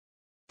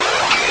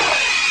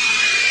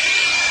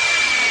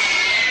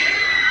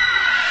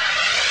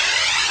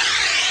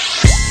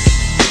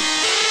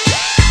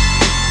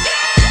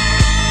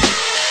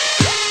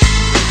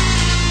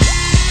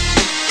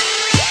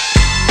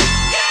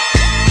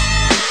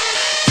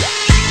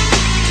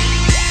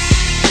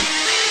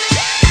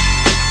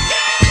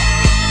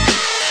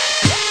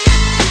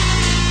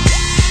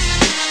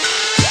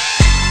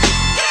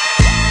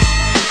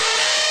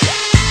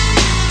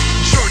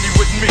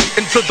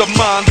the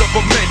mind of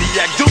a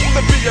maniac, doomed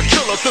to be a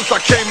killer since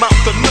I came out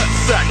the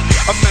nutsack.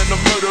 I'm in a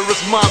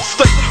murderous mind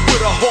state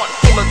with a heart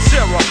full of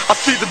terror. I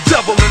see the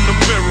devil in the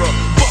mirror.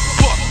 Buck,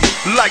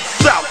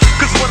 lights out.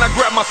 Cause when I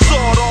grab my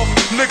sword off,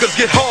 niggas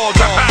get hauled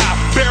off.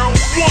 Barrel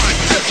 1,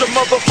 touch your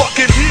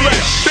motherfucking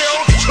flesh.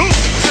 Barrel 2,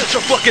 touch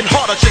your fucking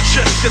heart at your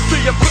chest. You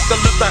see, I'm quick to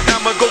let the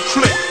hammer go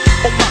click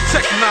on my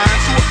tech 9,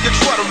 so if you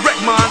try to wreck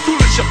mine,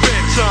 foolish your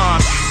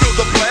bedtime. Feel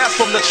the blast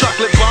from the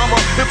chocolate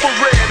bomber,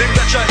 infrared, and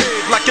got your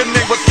head like your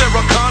name was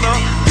Sarah Connor.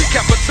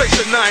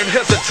 Decapitation, I ain't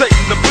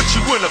hesitating to put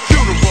you in a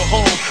funeral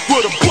home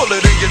with a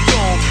bullet in your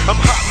dome. I'm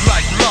hot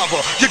like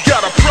lava. You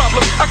got a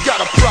problem? I got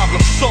a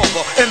problem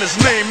solver, and his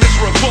name is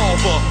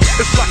Revolver.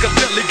 It's like a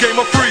deadly game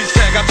of freeze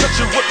tag. I touch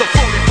you with the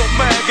phony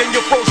mag, and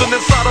you're frozen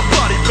inside a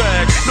body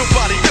bag.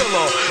 Nobody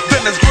iller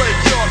than this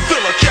graveyard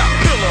filler, cat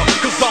pillar,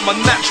 cause I'm a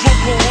natural